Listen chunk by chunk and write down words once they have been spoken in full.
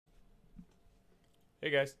Hey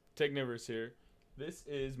guys, Technivorous here. This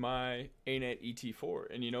is my Anet ET4,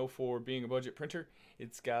 and you know, for being a budget printer,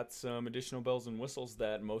 it's got some additional bells and whistles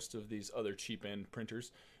that most of these other cheap-end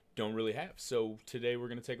printers don't really have. So today we're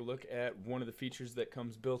going to take a look at one of the features that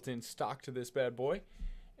comes built in stock to this bad boy,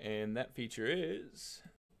 and that feature is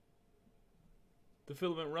the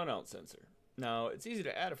filament runout sensor. Now, it's easy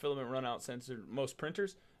to add a filament runout sensor to most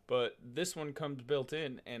printers, but this one comes built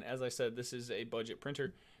in, and as I said, this is a budget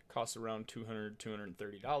printer. Costs around $200,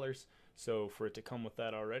 $230. So for it to come with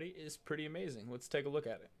that already is pretty amazing. Let's take a look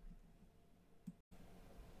at it.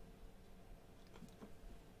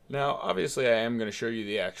 Now, obviously, I am going to show you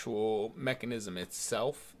the actual mechanism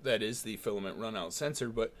itself, that is the filament runout sensor,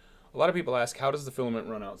 but a lot of people ask, how does the filament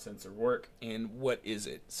runout sensor work and what is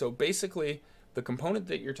it? So basically, the component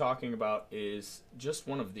that you're talking about is just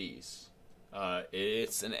one of these.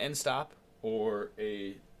 It's an end stop or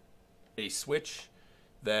a switch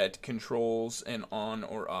that controls an on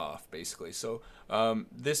or off, basically. So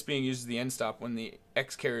this being used as the end stop, when the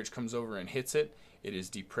X carriage comes over and hits it, it is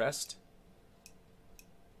depressed,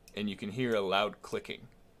 and you can hear a loud clicking.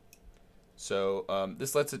 So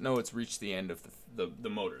this lets it know it's reached the end of the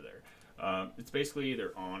motor there. It's basically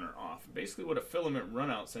either on or off. Basically what a filament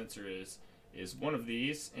runout sensor is one of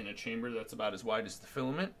these in a chamber that's about as wide as the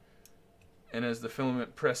filament, and as the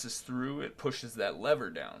filament presses through, it pushes that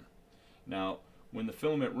lever down. Now, when the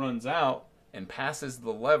filament runs out and passes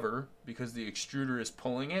the lever, because the extruder is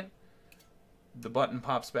pulling it, the button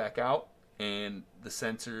pops back out and the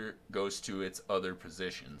sensor goes to its other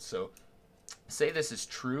position. So say this is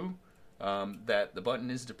true, that the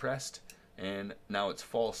button is depressed and now it's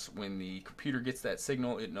false. When the computer gets that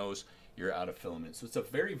signal, it knows you're out of filament. So it's a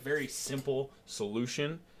very, very simple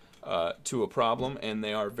solution to a problem, and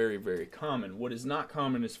they are very, very common. What is not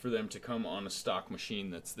common is for them to come on a stock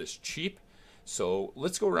machine that's this cheap. So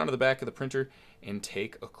let's go around to the back of the printer and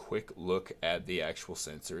take a quick look at the actual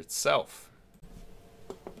sensor itself.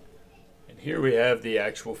 And here we have the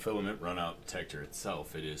actual filament runout detector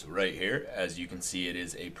itself. It is right here. As you can see, it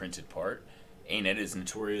is a printed part. Anet is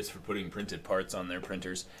notorious for putting printed parts on their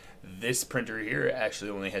printers. This printer here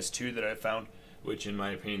actually only has two that I found, which in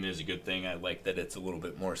my opinion is a good thing. I like that it's a little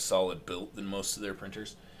bit more solid built than most of their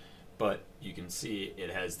printers. But you can see it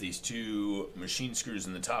has these two machine screws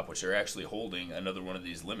in the top, which are actually holding another one of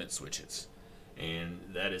these limit switches. And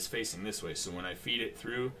that is facing this way. So when I feed it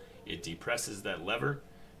through, it depresses that lever.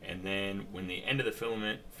 And then when the end of the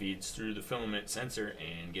filament feeds through the filament sensor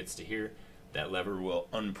and gets to here, that lever will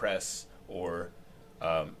unpress or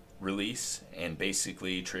release and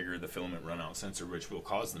basically trigger the filament runout sensor, which will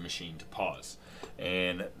cause the machine to pause.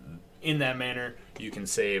 And in that manner, you can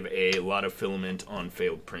save a lot of filament on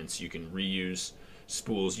failed prints. You can reuse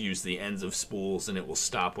spools, use the ends of spools, and it will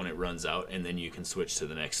stop when it runs out, and then you can switch to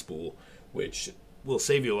the next spool, which will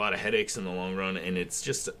save you a lot of headaches in the long run, and it's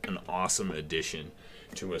just an awesome addition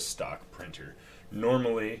to a stock printer.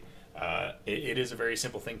 Normally, it is a very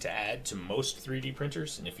simple thing to add to most 3D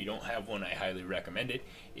printers, and if you don't have one, I highly recommend it.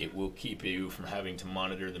 It will keep you from having to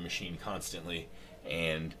monitor the machine constantly,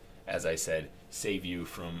 and as I said, save you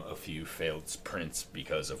from a few failed prints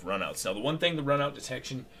because of runouts. Now, the one thing the runout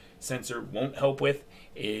detection sensor won't help with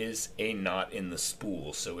is a knot in the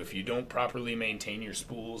spool. So if you don't properly maintain your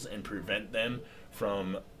spools and prevent them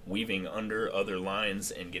from weaving under other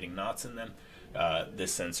lines and getting knots in them,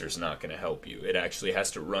 this sensor is not going to help you. It actually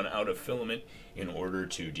has to run out of filament in order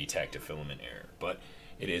to detect a filament error. But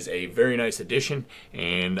it is a very nice addition,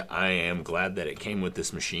 and I am glad that it came with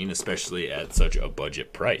this machine, especially at such a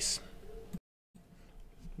budget price.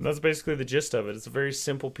 And that's basically the gist of it. It's a very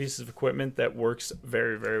simple piece of equipment that works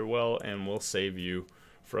very, very well and will save you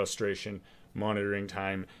frustration, monitoring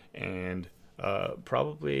time, and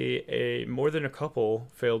probably more than a couple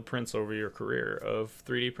failed prints over your career of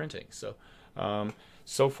 3D printing.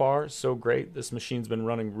 So far, so great. This machine's been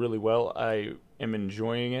running really well. I am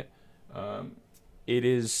enjoying it. It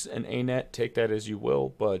is an Anet, take that as you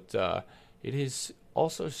will, but it is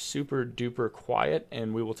also super duper quiet,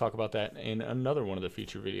 and we will talk about that in another one of the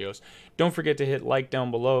future videos. Don't forget to hit like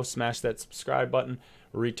down below, smash that subscribe button,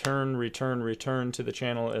 return to the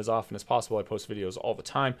channel as often as possible. I post videos all the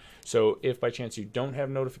time, so if by chance you don't have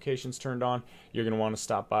notifications turned on, you're going to want to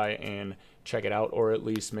stop by and check it out, or at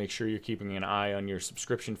least make sure you're keeping an eye on your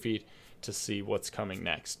subscription feed to see what's coming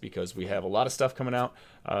next, because we have a lot of stuff coming out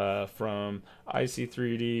from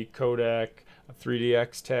IC3D, Kodak,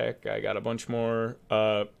 3DX Tech. I got a bunch more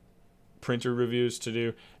printer reviews to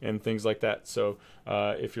do and things like that. So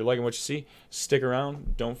if you're liking what you see, stick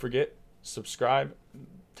around. Don't forget, subscribe.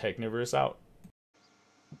 Technivorous out.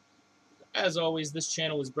 As always, this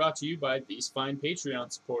channel is brought to you by these fine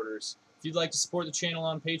Patreon supporters. If you'd like to support the channel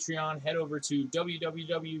on Patreon, head over to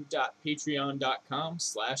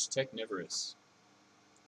www.patreon.com/Technivorous.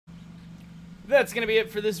 That's going to be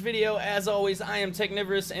it for this video. As always, I am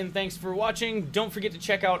Technivorous, and thanks for watching. Don't forget to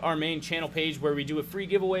check out our main channel page where we do a free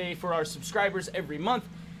giveaway for our subscribers every month.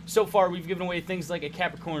 So far, we've given away things like a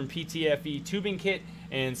Capricorn PTFE tubing kit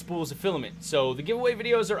and spools of filament. So the giveaway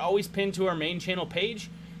videos are always pinned to our main channel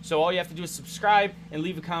page. So all you have to do is subscribe and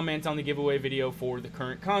leave a comment on the giveaway video for the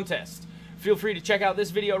current contest. Feel free to check out this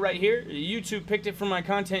video right here. YouTube picked it from my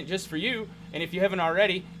content just for you. And if you haven't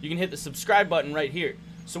already, you can hit the subscribe button right here.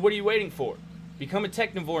 So what are you waiting for? Become a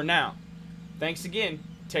Technivore now. Thanks again.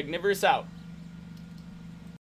 Technivorous out.